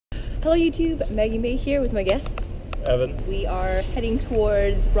Hello YouTube, Maggie May here with my guest, Evan. We are heading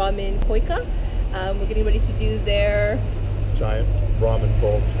towards Ramen Koika. We're getting ready to do their giant ramen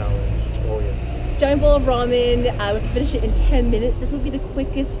bowl challenge. Oh yeah. It's giant bowl of ramen. We have to finish it in 10 minutes. This will be the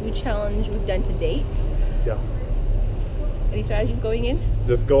quickest food challenge we've done to date. Yeah. Any strategies going in?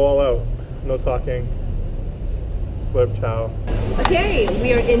 Just go all out. No talking. Slurp chow. Okay,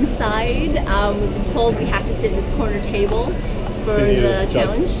 we are inside. We've been told we have to sit at this corner table for the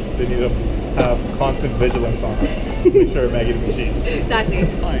challenge. They need to have constant vigilance on us. Make sure Maggie doesn't cheat. Exactly.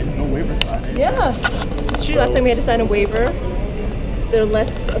 Fine, no waiver signing. Yeah, it's true. Last time we had to sign a waiver. They're less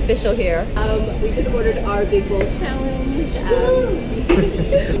official here. We just ordered our Big Bowl challenge.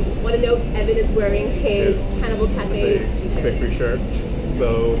 Want to note, Evan is wearing his Cannibal Cafe t-shirt. Victory shirt.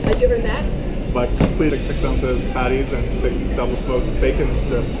 So. How'd you earn that? By completing 6 ounces patties and 6 double smoked bacon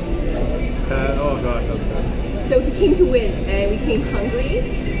strips. Oh gosh, that's good. So he came to win, and we came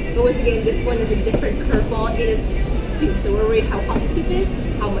hungry. But once again, this one is a different curveball. It is soup, so we're worried how hot the soup is,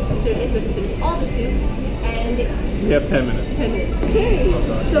 how much soup there is. We have to finish all the soup, and we have 10 minutes. 10 minutes. Okay.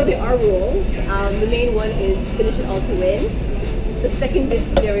 So there are rules. The main one is finish it all to win. The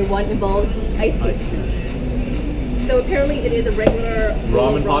secondary one involves ice cubes. So apparently it is a regular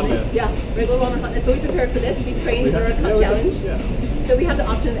ramen hotness. Yeah, regular ramen hotness. But we prepared for this. We trained for our cup challenge. Yeah. So we have the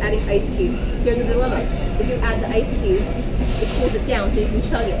option of adding ice cubes. Here's the dilemma. If you add the ice cubes, it cools it down so you can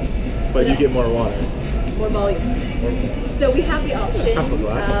chug it. But you get more water. More volume. So we have the option.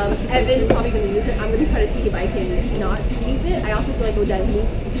 Evan is probably going to use it. I'm going to try to see if I can not use it. I also feel like it would dilute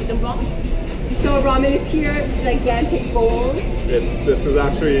chicken broth. So our ramen is here, gigantic bowls. This is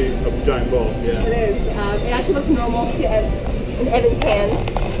actually a giant bowl, yeah. It is. It actually looks normal to in Evan's hands.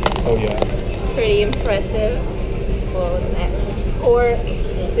 Oh yeah. It's pretty impressive. Oh, look at that. Pork,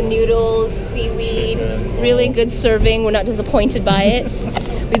 the noodles, seaweed, really good serving. We're not disappointed by it.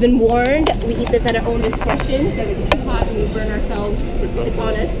 We've been warned. We eat this at our own discretion, so if it's too hot and we burn ourselves, it's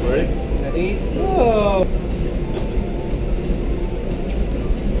on us. Ready? Ready? Oh.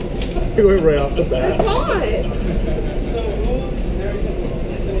 You went right off the bat. It's hot.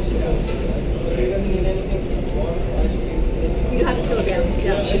 You have a kilogram.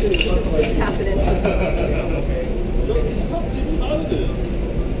 Yeah, it's happening. I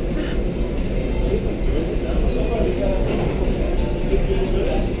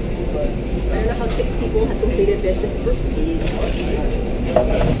don't know how 6 people have completed this.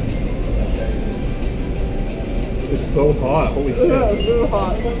 It's so hot. Holy shit. Yeah, it's really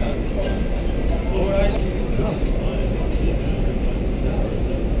hot.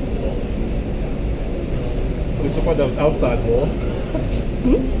 There's the part that was outside the bowl.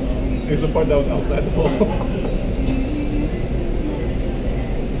 There's the part that was outside the bowl.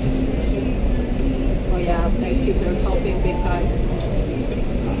 Oh yeah, ice cubes are helping big time.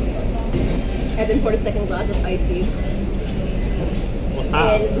 Evan poured a second glass of ice cubes. And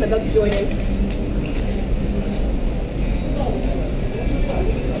I'm about to join in.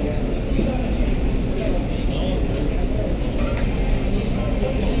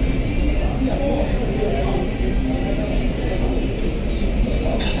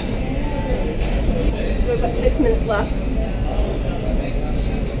 So we've got 6 minutes left.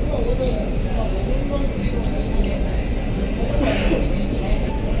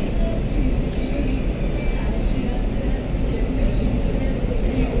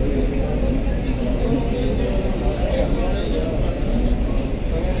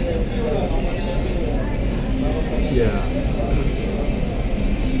 Yeah.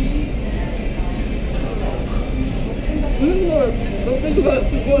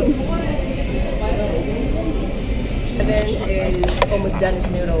 Evan is almost done his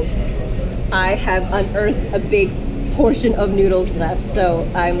noodles. I have unearthed a big portion of noodles left, so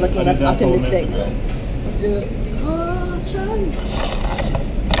I'm looking less optimistic.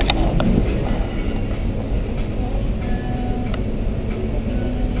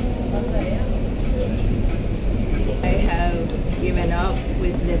 I have given up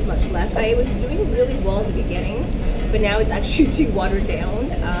with this much left. I was doing really well in the beginning, but now it's actually too watered down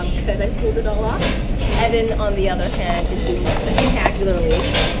because I pulled it all off. Evan, on the other hand, is doing spectacularly.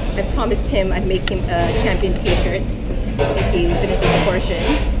 I promised him I'd make him a champion t-shirt if he finishes the portion.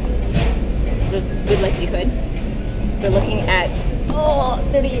 There's good likelihood. We're looking at,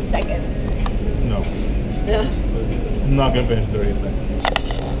 38 seconds. No. Yeah. I'm not gonna finish 30 seconds.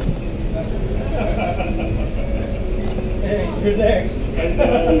 Hey, you're next.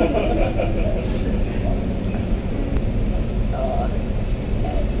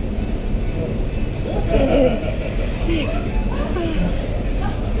 7, 6, 5.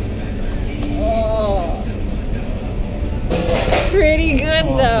 Oh. Pretty good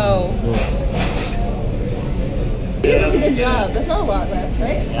though. Good job. That's not a lot left,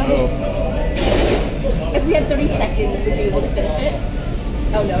 right? Oh. If we had 30 seconds, would you be able to finish it?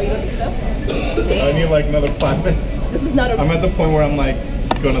 Oh no, you don't think so? I need like another 5 minutes. This is not a... I'm at the point where I'm like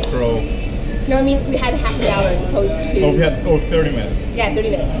gonna throw. No, I mean we had half an hour as opposed to... Oh, we had 30 minutes. Yeah, 30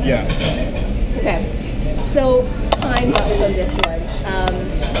 minutes. Yeah. Okay. So, time was on this one.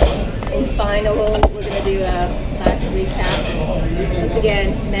 In final, we're gonna do a last recap. Once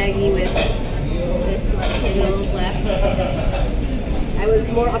again, Maggie with this much noodles left. I was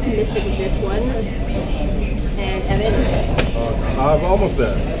more optimistic with this one. And Evan? I'm almost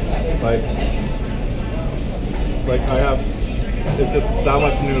there. Like I have, it's just that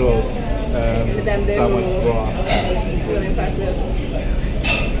much noodles and the bamboo. that much broth. Really impressive.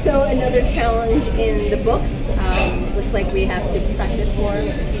 So another challenge in the books. Looks like we have to practice more.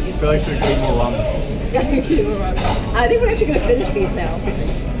 I feel like I should eat more ramen. Yeah, actually, we're wrong. I think we're actually going to finish these now.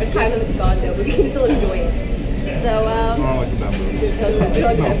 Our time limit's gone though, but we can still enjoy it. So, I don't like the bamboo. you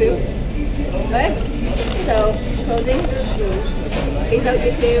like bamboo? Okay. So, closing. Peace out,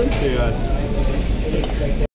 YouTube. See you guys.